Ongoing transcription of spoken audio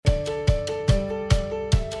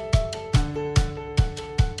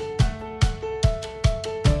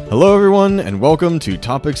Hello, everyone, and welcome to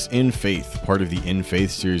Topics in Faith, part of the In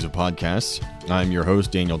Faith series of podcasts. I'm your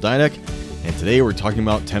host, Daniel Didek, and today we're talking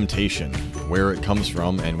about temptation, where it comes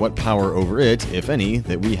from, and what power over it, if any,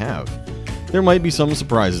 that we have. There might be some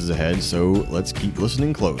surprises ahead, so let's keep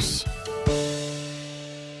listening close.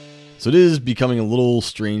 So it is becoming a little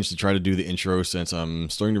strange to try to do the intro since I'm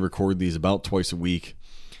starting to record these about twice a week.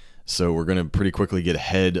 So we're going to pretty quickly get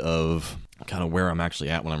ahead of kind of where I'm actually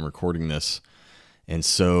at when I'm recording this. And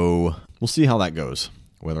so we'll see how that goes,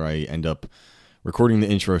 whether I end up recording the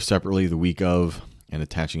intro separately the week of and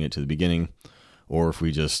attaching it to the beginning, or if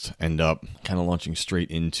we just end up kind of launching straight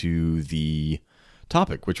into the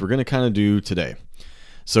topic, which we're going to kind of do today.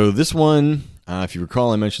 So this one, if you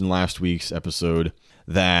recall, I mentioned last week's episode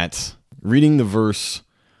that reading the verse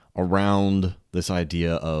around this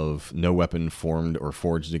idea of no weapon formed or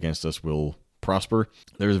forged against us will prosper.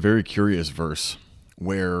 There's a very curious verse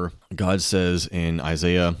where God says in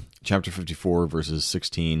Isaiah chapter 54, verses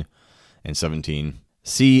 16 and 17,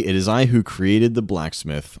 "See, it is I who created the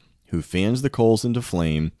blacksmith, who fans the coals into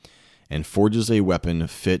flame and forges a weapon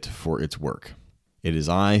fit for its work. It is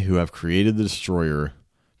I who have created the destroyer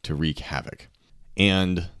to wreak havoc."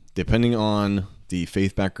 And depending on the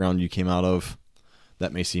faith background you came out of,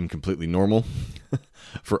 that may seem completely normal.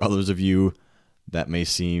 For others of you, that may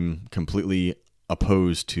seem completely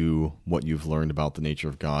opposed to what you've learned about the nature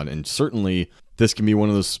of God. And certainly this can be one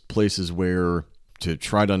of those places where to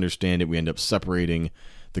try to understand it, we end up separating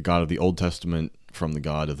the God of the Old Testament from the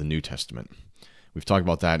God of the New Testament. We've talked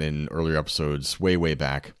about that in earlier episodes way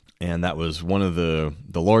back. And that was one of the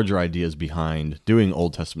larger ideas behind doing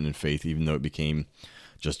Old Testament in faith, even though it became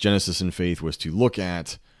just Genesis in faith, was to look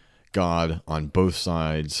at God on both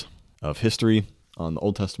sides of history, on the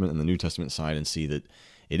Old Testament and the New Testament side, and see that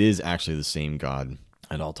it is actually the same God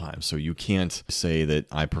at all times. So you can't say that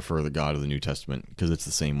I prefer the God of the New Testament because it's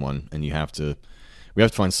the same one, and we have to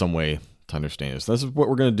find some way to understand it. So this is what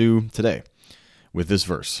we're going to do today with this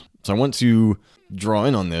verse. So I want to draw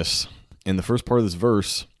in on this. In the first part of this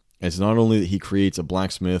verse, it's not only that he creates a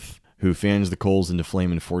blacksmith who fans the coals into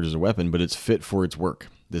flame and forges a weapon, but it's fit for its work.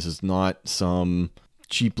 This is not some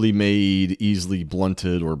cheaply made, easily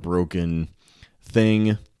blunted or broken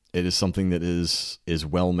thing. It is something that is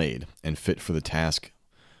well made and fit for the task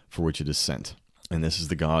for which it is sent. And this is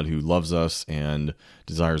the God who loves us and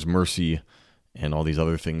desires mercy and all these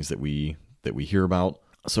other things that we hear about.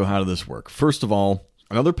 So how does this work? First of all,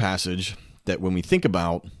 another passage that when we think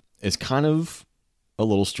about is kind of a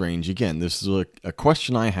little strange. Again, this is a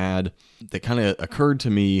question I had that kind of occurred to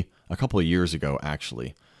me a couple of years ago,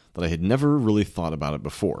 actually, that I had never really thought about it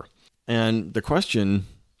before. And the question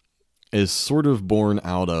is sort of born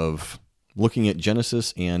out of looking at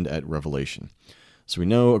Genesis and at Revelation. So we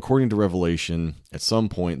know, according to Revelation, at some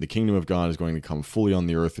point, the kingdom of God is going to come fully on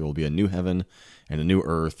the earth. There will be a new heaven and a new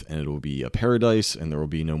earth, and it will be a paradise, and there will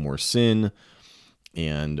be no more sin.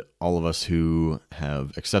 And all of us who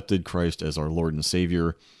have accepted Christ as our Lord and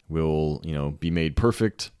Savior will, be made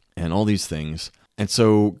perfect, and all these things. And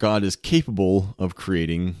so God is capable of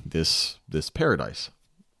creating this paradise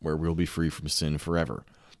where we'll be free from sin forever.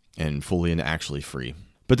 And fully and actually free.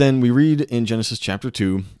 But then we read in Genesis chapter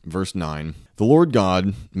 2, verse 9, "The Lord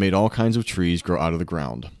God made all kinds of trees grow out of the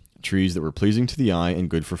ground, trees that were pleasing to the eye and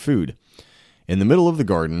good for food. In the middle of the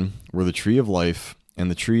garden were the tree of life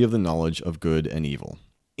and the tree of the knowledge of good and evil."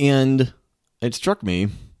 And it struck me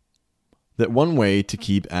that one way to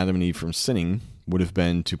keep Adam and Eve from sinning would have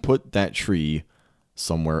been to put that tree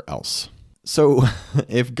somewhere else. So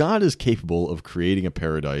if God is capable of creating a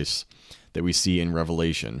paradise that we see in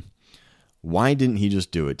Revelation, why didn't he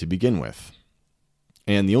just do it to begin with?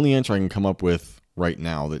 And the only answer I can come up with right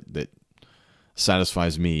now that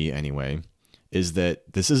satisfies me anyway, is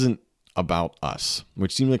that this isn't about us,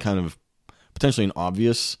 which seemed like kind of potentially an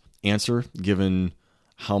obvious answer given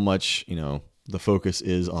how much, the focus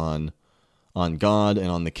is on God and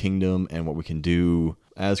on the kingdom and what we can do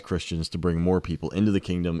as Christians to bring more people into the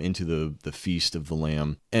kingdom, into the feast of the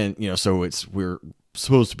Lamb. And, so we're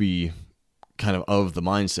supposed to be kind of the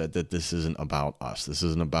mindset that this isn't about us. This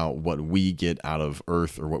isn't about what we get out of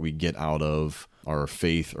earth or what we get out of our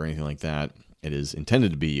faith or anything like that. It is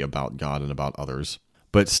intended to be about God and about others.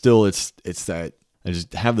 But still, it's that I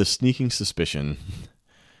just have this sneaking suspicion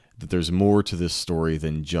that there's more to this story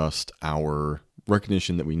than just our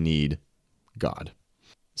recognition that we need God.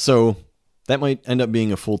 So that might end up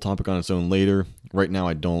being a full topic on its own later. Right now,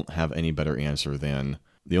 I don't have any better answer than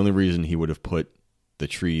the only reason he would have put the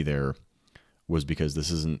tree there was because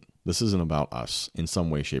this isn't about us in some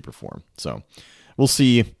way, shape, or form. So we'll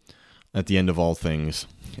see at the end of all things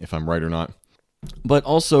if I'm right or not. But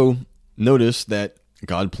also notice that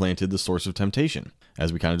God planted the source of temptation.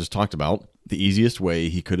 As we kind of just talked about, the easiest way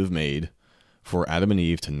he could have made for Adam and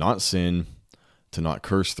Eve to not sin, to not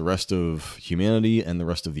curse the rest of humanity and the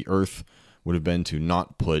rest of the earth, would have been to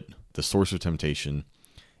not put the source of temptation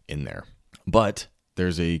in there. But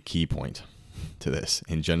there's a key point to this.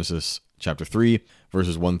 In Genesis chapter 3,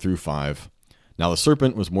 verses 1 through 5, "Now the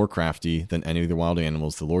serpent was more crafty than any of the wild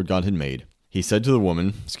animals the Lord God had made. He said to the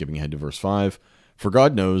woman," skipping ahead to verse 5, "For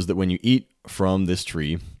God knows that when you eat from this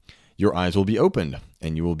tree, your eyes will be opened,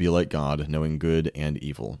 and you will be like God, knowing good and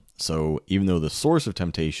evil." So even though the source of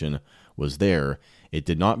temptation was there, it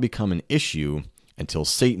did not become an issue until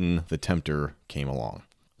Satan, the tempter, came along.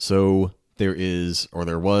 So there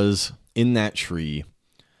was in that tree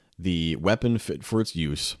the weapon fit for its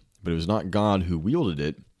use, but it was not God who wielded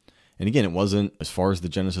it. And again, it wasn't, as far as the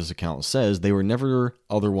Genesis account says, they were never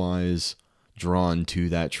otherwise drawn to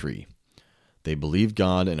that tree. They believed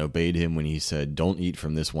God and obeyed him when he said, "Don't eat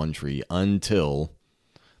from this one tree," until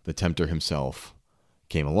the tempter himself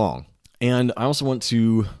came along. And I also want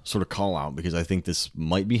to sort of call out, because I think this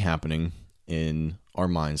might be happening in our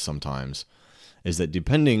minds sometimes, is that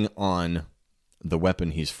depending on the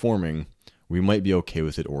weapon he's forming, we might be okay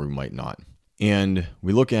with it or we might not. And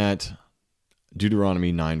we look at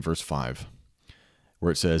Deuteronomy 9, verse 5,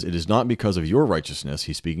 where it says, "It is not because of your righteousness,"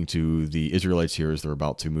 he's speaking to the Israelites here as they're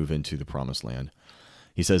about to move into the promised land.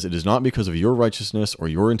 He says, "It is not because of your righteousness or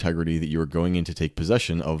your integrity that you are going in to take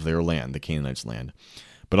possession of their land," the Canaanites' land,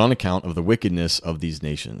 "but on account of the wickedness of these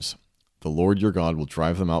nations. The Lord your God will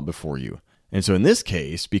drive them out before you." And so in this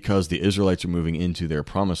case, because the Israelites are moving into their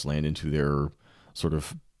promised land, into their sort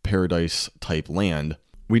of paradise-type land,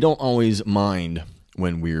 we don't always mind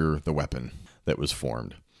when we're the weapon that was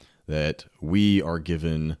formed, that we are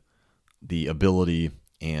given the ability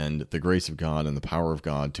and the grace of God and the power of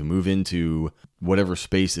God to move into whatever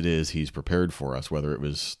space it is he's prepared for us, whether it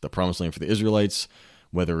was the promised land for the Israelites,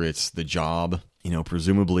 whether it's the job.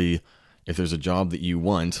 Presumably, if there's a job that you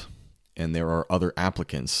want and there are other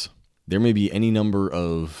applicants, there may be any number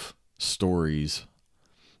of stories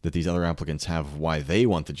that these other applicants have of why they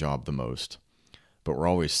want the job the most. But we're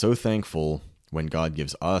always so thankful when God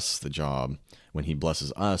gives us the job, when he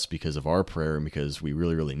blesses us because of our prayer and because we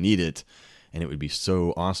really, really need it. And it would be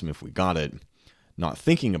so awesome if we got it, not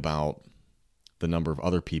thinking about the number of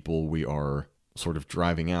other people we are sort of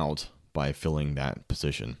driving out by filling that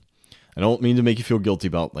position. I don't mean to make you feel guilty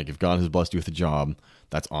about, if God has blessed you with a job,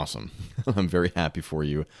 that's awesome. I'm very happy for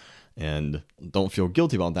you. And don't feel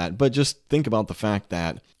guilty about that. But just think about the fact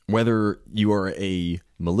that whether you are a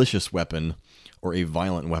malicious weapon or a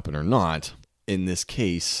violent weapon or not, in this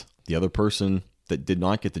case, the other person that did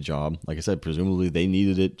not get the job, like I said, presumably they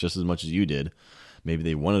needed it just as much as you did. Maybe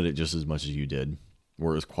they wanted it just as much as you did,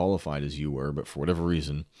 were as qualified as you were, but for whatever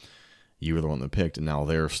reason, you were the one that picked, and now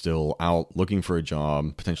they're still out looking for a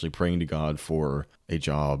job, potentially praying to God for a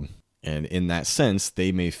job. And in that sense,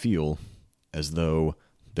 they may feel as though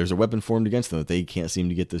there's a weapon formed against them, that they can't seem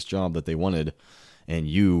to get this job that they wanted, and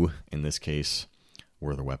you, in this case,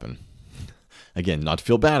 were the weapon. Again, not to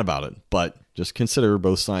feel bad about it, but just consider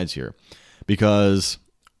both sides here. Because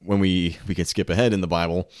when we can skip ahead in the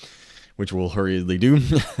Bible, which we'll hurriedly do,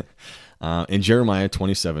 in Jeremiah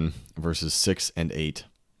 27, verses 6 and 8,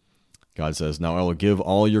 God says, "Now I will give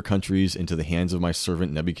all your countries into the hands of my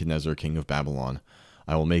servant Nebuchadnezzar, king of Babylon.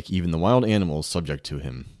 I will make even the wild animals subject to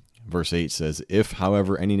him." Verse 8 says, "If,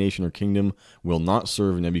 however, any nation or kingdom will not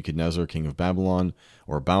serve Nebuchadnezzar, king of Babylon,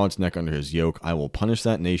 or bow its neck under his yoke, I will punish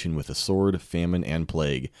that nation with a sword, famine, and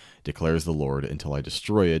plague, declares the Lord, until I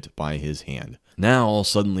destroy it by his hand." Now,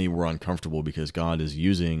 suddenly we're uncomfortable because God is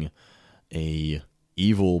using a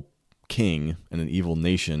evil king and an evil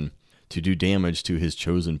nation to do damage to his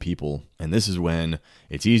chosen people. And this is when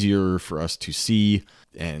it's easier for us to see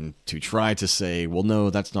and to try to say, well, no,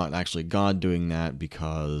 that's not actually God doing that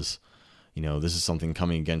because, this is something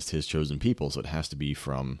coming against his chosen people, so it has to be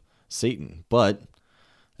from Satan. But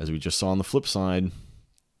as we just saw on the flip side,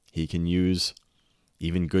 he can use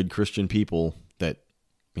even good Christian people that,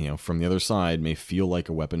 from the other side may feel like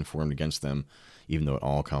a weapon formed against them, even though it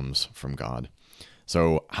all comes from God.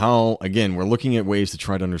 So we're looking at ways to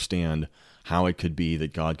try to understand how it could be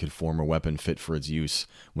that God could form a weapon fit for its use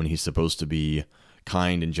when he's supposed to be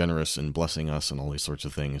kind and generous and blessing us and all these sorts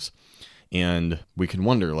of things. And we can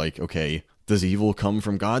wonder, okay, does evil come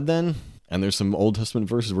from God then? And there's some Old Testament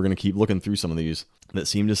verses, we're going to keep looking through some of these that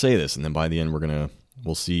seem to say this. And then by the end,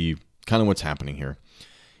 we'll see kind of what's happening here.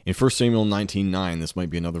 In 1 Samuel 19:9, this might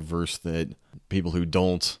be another verse that people who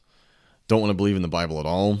don't want to believe in the Bible at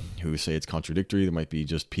all, who say it's contradictory, there might be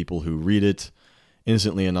just people who read it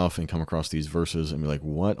innocently enough and come across these verses and be like,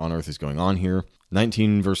 what on earth is going on here?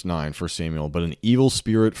 19 verse 9, 1 Samuel, but an evil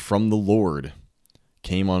spirit from the Lord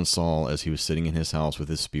came on Saul as he was sitting in his house with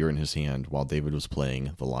his spear in his hand while David was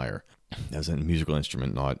playing the lyre. As a musical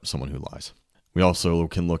instrument, not someone who lies. We also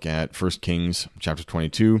can look at 1 Kings chapter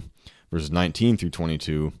 22, verses 19 through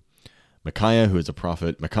 22. Micaiah, who is a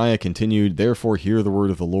prophet, Micaiah continued, therefore hear the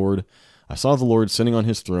word of the Lord. I saw the Lord sitting on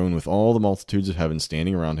his throne with all the multitudes of heaven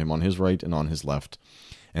standing around him on his right and on his left.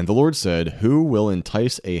 And the Lord said, who will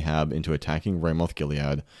entice Ahab into attacking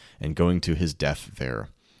Ramoth-Gilead and going to his death there?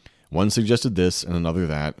 One suggested this and another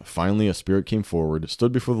that. Finally a spirit came forward,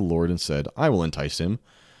 stood before the Lord and said, I will entice him.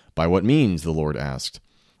 By what means? The Lord asked.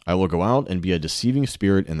 I will go out and be a deceiving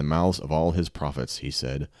spirit in the mouths of all his prophets, he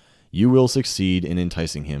said. You will succeed in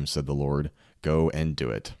enticing him, said the Lord. Go and do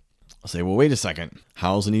it. I'll say, well, wait a second.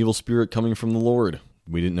 How's an evil spirit coming from the Lord?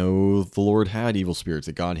 We didn't know the Lord had evil spirits,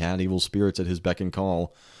 that God had evil spirits at his beck and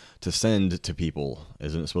call to send to people.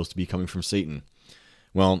 Isn't it supposed to be coming from Satan?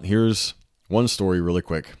 Well, here's one story really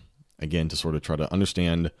quick, again, to sort of try to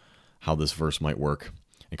understand how this verse might work.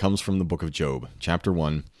 It comes from the book of Job, chapter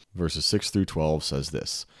 1, verses 6 through 12 says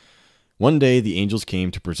this. One day the angels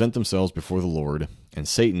came to present themselves before the Lord, and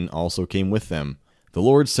Satan also came with them. The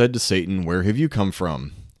Lord said to Satan, where have you come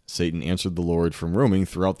from? Satan answered the Lord, from roaming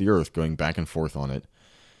throughout the earth, going back and forth on it.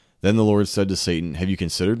 Then the Lord said to Satan, have you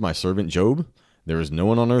considered my servant Job? There is no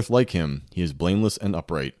one on earth like him. He is blameless and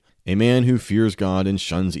upright, a man who fears God and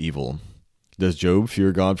shuns evil. Does Job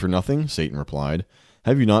fear God for nothing? Satan replied.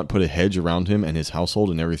 Have you not put a hedge around him and his household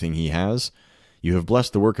and everything he has? You have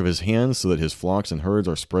blessed the work of his hands so that his flocks and herds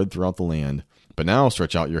are spread throughout the land. But now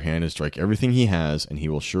stretch out your hand and strike everything he has, and he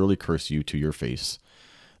will surely curse you to your face.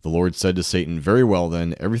 The Lord said to Satan, very well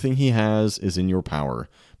then, everything he has is in your power,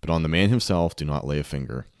 but on the man himself do not lay a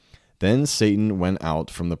finger. Then Satan went out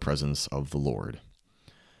from the presence of the Lord.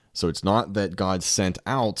 So it's not that God sent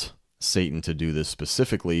out Satan to do this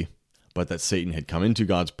specifically, but that Satan had come into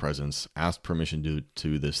God's presence, asked permission to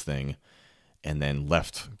do this thing, and then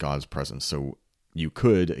left God's presence. So you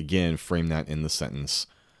could, again, frame that in the sentence,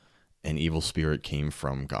 an evil spirit came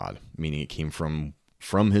from God, meaning it came from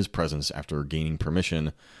his presence after gaining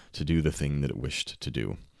permission to do the thing that it wished to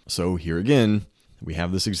do. So here again, we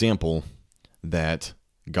have this example that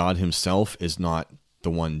God himself is not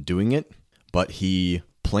the one doing it, but he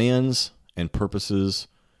plans and purposes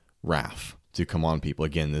wrath to come on people.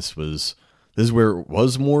 Again, this is where it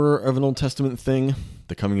was more of an Old Testament thing.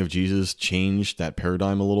 The coming of Jesus changed that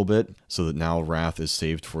paradigm a little bit so that now wrath is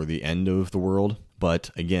saved for the end of the world.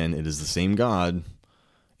 But again, it is the same God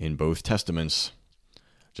in both testaments,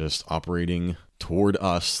 just operating toward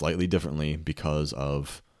us slightly differently because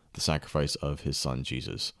of the sacrifice of his son,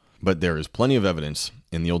 Jesus. But there is plenty of evidence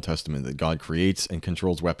in the Old Testament that God creates and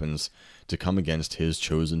controls weapons to come against his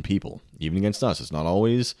chosen people, even against us. It's not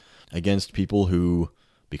always against people who,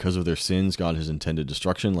 because of their sins, God has intended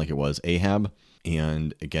destruction, like it was Ahab,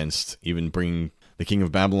 and against even bringing the king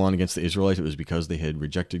of Babylon against the Israelites. It was because they had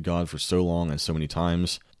rejected God for so long and so many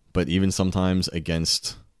times, but even sometimes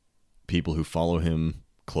against people who follow him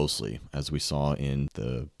closely, as we saw in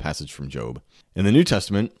the passage from Job. In the New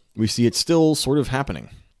Testament, we see it still sort of happening.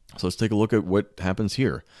 So let's take a look at what happens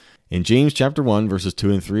here. In James chapter 1, verses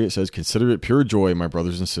 2 and 3, it says, consider it pure joy, my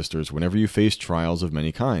brothers and sisters, whenever you face trials of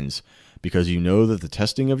many kinds, because you know that the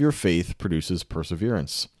testing of your faith produces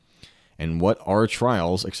perseverance. And what are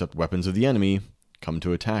trials except weapons of the enemy come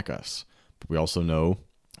to attack us? But we also know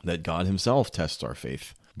that God himself tests our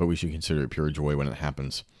faith, but we should consider it pure joy when it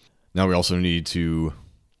happens. Now we also need to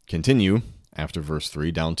continue after verse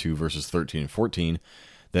 3 down to verses 13 and 14,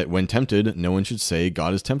 that when tempted, no one should say,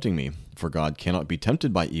 God is tempting me. For God cannot be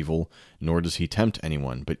tempted by evil, nor does he tempt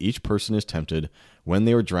anyone. But each person is tempted when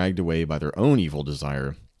they are dragged away by their own evil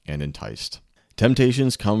desire and enticed.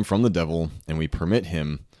 Temptations come from the devil, and we permit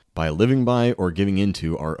him by living by or giving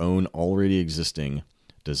into our own already existing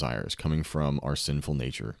desires, coming from our sinful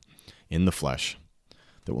nature in the flesh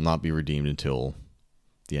that will not be redeemed until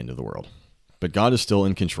the end of the world. But God is still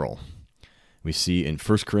in control. We see in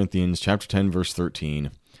 1 Corinthians chapter 10, verse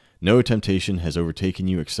 13, no temptation has overtaken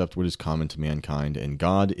you except what is common to mankind, and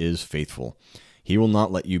God is faithful. He will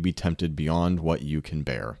not let you be tempted beyond what you can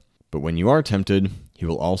bear. But when you are tempted, he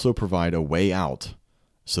will also provide a way out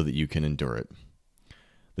so that you can endure it.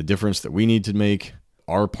 The difference that we need to make,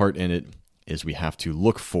 our part in it, is we have to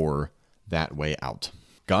look for that way out.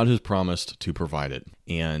 God has promised to provide it,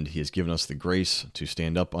 and he has given us the grace to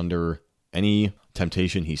stand up under any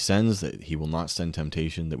temptation he sends, that he will not send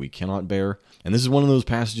temptation that we cannot bear. And this is one of those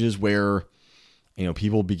passages where,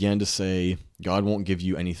 people began to say, God won't give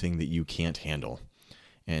you anything that you can't handle.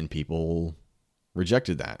 And people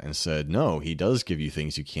rejected that and said, no, he does give you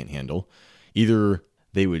things you can't handle. Either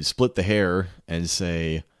they would split the hair and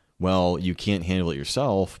say, well, you can't handle it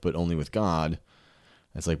yourself, but only with God.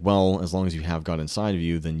 It's like, well, as long as you have God inside of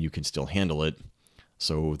you, then you can still handle it.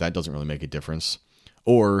 So that doesn't really make a difference.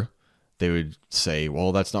 Or they would say,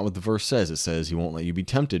 well, that's not what the verse says. It says he won't let you be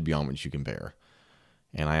tempted beyond what you can bear.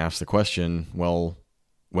 And I asked the question, well,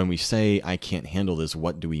 when we say I can't handle this,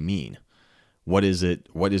 what do we mean? What is it?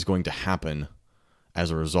 What is going to happen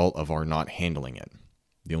as a result of our not handling it?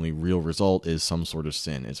 The only real result is some sort of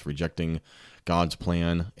sin. It's rejecting God's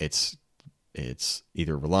plan. It's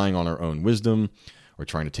either relying on our own wisdom or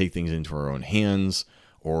trying to take things into our own hands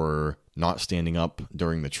or not standing up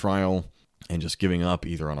during the trial and just giving up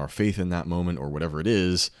either on our faith in that moment or whatever it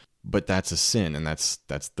is. But that's a sin, and that's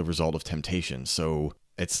the result of temptation. So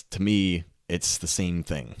it's, to me, it's the same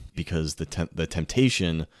thing, because the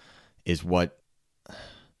temptation is what,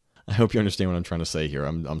 I hope you understand what I'm trying to say here.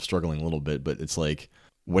 I'm struggling a little bit, but it's like,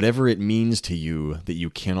 whatever it means to you that you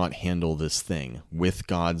cannot handle this thing with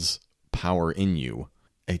God's power in you,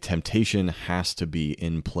 a temptation has to be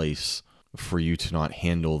in place for you to not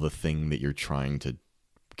handle the thing that you're trying to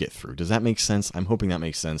get through. Does that make sense? I'm hoping that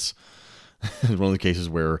makes sense. It's one of the cases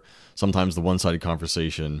where sometimes the one-sided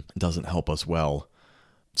conversation doesn't help us well.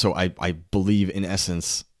 So I believe, in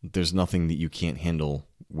essence, there's nothing that you can't handle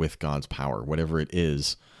with God's power. Whatever it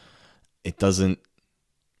is, it doesn't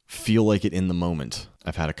feel like it in the moment.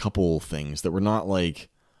 I've had a couple things that were not like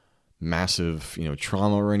massive,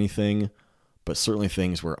 trauma or anything, but certainly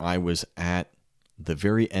things where I was at the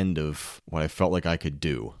very end of what I felt like I could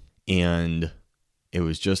do. And it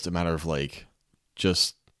was just a matter of like,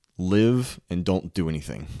 just live and don't do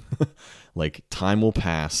anything. Like, time will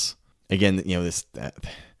pass. Again, I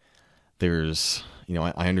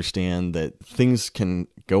understand that things can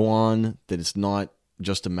go on, that it's not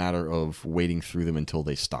just a matter of waiting through them until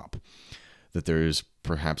they stop. That there's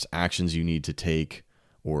perhaps actions you need to take,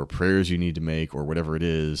 or prayers you need to make, or whatever it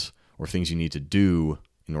is, or things you need to do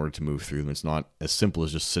in order to move through them. It's not as simple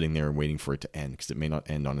as just sitting there and waiting for it to end, because it may not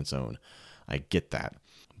end on its own. I get that.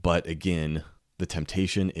 But again, the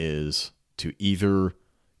temptation is to either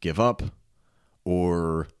give up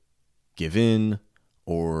or give in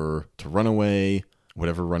or to run away,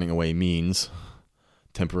 whatever running away means,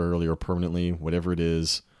 temporarily or permanently, whatever it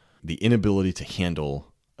is. The inability to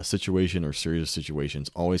handle a situation or series of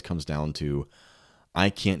situations always comes down to, I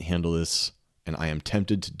can't handle this, and I am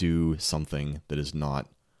tempted to do something that is not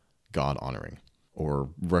God honoring, or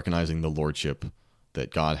recognizing the lordship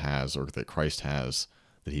that God has, or that Christ has,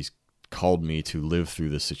 that he's called me to live through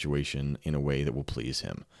this situation in a way that will please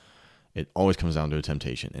him. It always comes down to a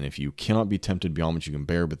temptation. And if you cannot be tempted beyond what you can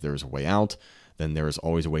bear, but there is a way out, then there is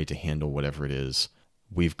always a way to handle whatever it is.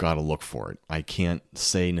 We've got to look for it. I can't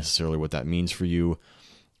say necessarily what that means for you.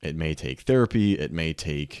 It may take therapy. It may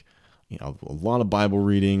take, a lot of Bible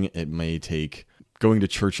reading. It may take going to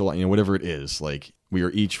church a lot, whatever it is. Like, we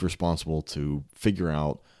are each responsible to figure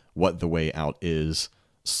out what the way out is.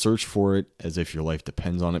 Search for it as if your life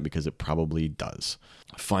depends on it, because it probably does.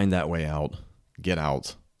 Find that way out. Get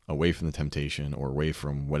out, away from the temptation, or away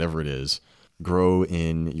from whatever it is. Grow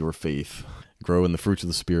in your faith. Grow in the fruits of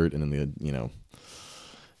the Spirit, and in the,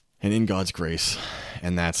 and in God's grace.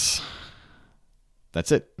 And that's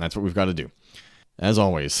it. That's what we've got to do. As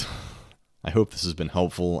always, I hope this has been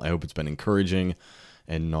helpful. I hope it's been encouraging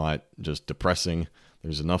and not just depressing.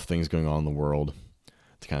 There's enough things going on in the world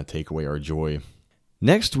to kind of take away our joy.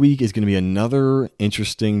 Next week is going to be another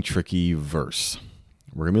interesting, tricky verse.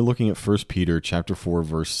 We're going to be looking at 1 Peter chapter 4,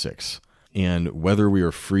 verse 6, and whether we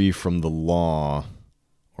are free from the law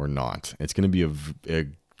or not. It's going to be a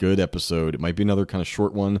good episode. It might be another kind of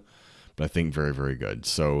short one, but I think very, very good.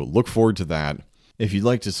 So look forward to that. If you'd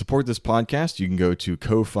like to support this podcast, you can go to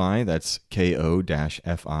Ko-Fi, that's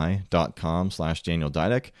ko-fi.com/Daniel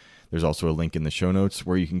Didek. There's also a link in the show notes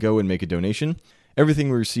where you can go and make a donation. Everything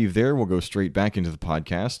we receive there will go straight back into the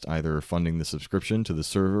podcast, either funding the subscription to the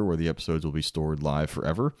server where the episodes will be stored live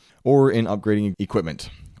forever, or in upgrading equipment.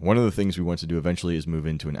 One of the things we want to do eventually is move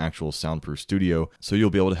into an actual soundproof studio, so you'll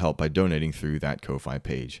be able to help by donating through that Ko-Fi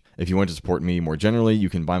page. If you want to support me more generally, you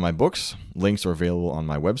can buy my books. Links are available on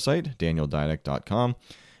my website, danieldidek.com.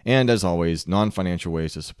 And as always, non-financial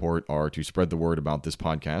ways to support are to spread the word about this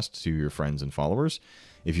podcast to your friends and followers.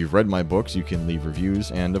 If you've read my books, you can leave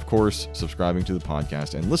reviews, and of course, subscribing to the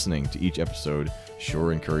podcast and listening to each episode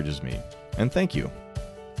sure encourages me. And thank you.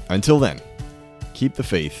 Until then, keep the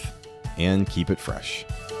faith and keep it fresh.